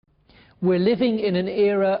We're living in an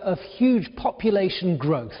era of huge population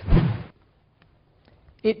growth.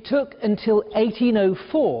 It took until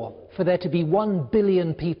 1804 for there to be 1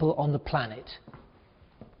 billion people on the planet.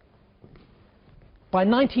 By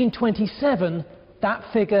 1927, that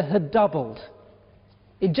figure had doubled.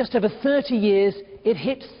 In just over 30 years, it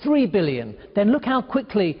hit 3 billion. Then look how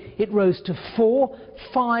quickly it rose to 4,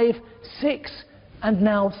 5, 6, and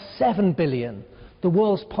now 7 billion. The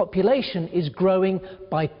world's population is growing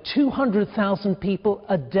by 200,000 people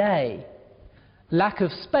a day. Lack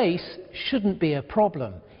of space shouldn't be a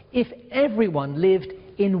problem. If everyone lived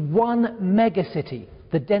in one megacity,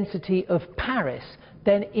 the density of Paris,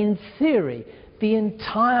 then in theory, the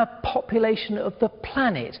entire population of the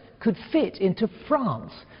planet could fit into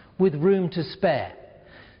France with room to spare.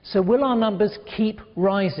 So will our numbers keep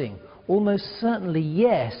rising? Almost certainly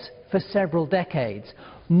yes, for several decades.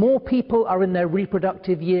 More people are in their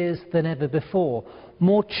reproductive years than ever before.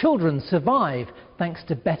 More children survive thanks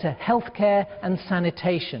to better healthcare and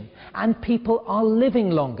sanitation. And people are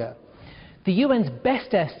living longer. The UN's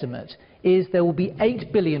best estimate is there will be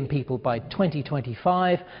 8 billion people by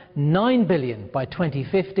 2025, 9 billion by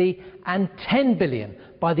 2050, and 10 billion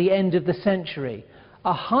by the end of the century.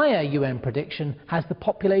 A higher UN prediction has the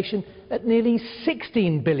population at nearly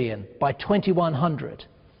 16 billion by 2100.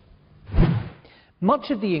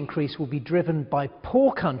 Much of the increase will be driven by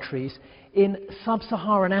poor countries in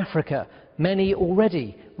sub-Saharan Africa, many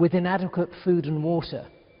already with inadequate food and water.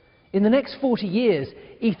 In the next 40 years,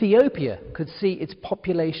 Ethiopia could see its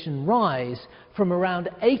population rise from around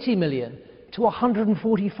 80 million to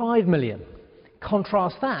 145 million.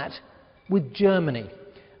 Contrast that with Germany,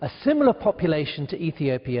 a similar population to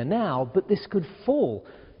Ethiopia now, but this could fall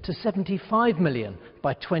to 75 million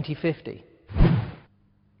by 2050.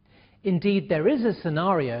 Indeed, there is a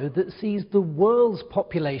scenario that sees the world's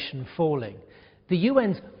population falling. The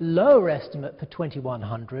UN's lower estimate for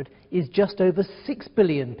 2100 is just over 6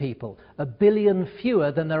 billion people, 1 billion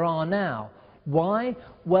fewer than there are now. Why?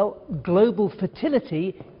 Well, global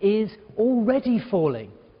fertility is already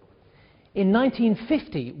falling. In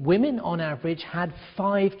 1950, women on average had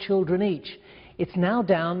 5 children each. It's now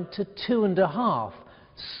down to 2.5.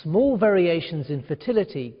 Small variations in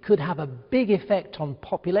fertility could have a big effect on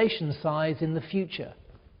population size in the future.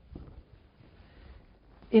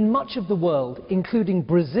 In much of the world, including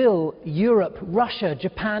Brazil, Europe, Russia,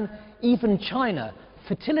 Japan, even China,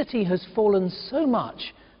 fertility has fallen so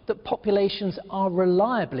much that populations are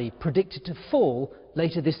reliably predicted to fall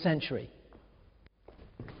later this century.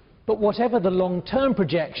 But whatever the long-term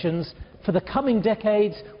projections, for the coming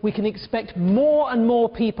decades, we can expect more and more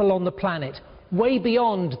people on the planet, way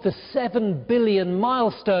beyond the 7 billion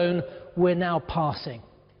milestone we're now passing.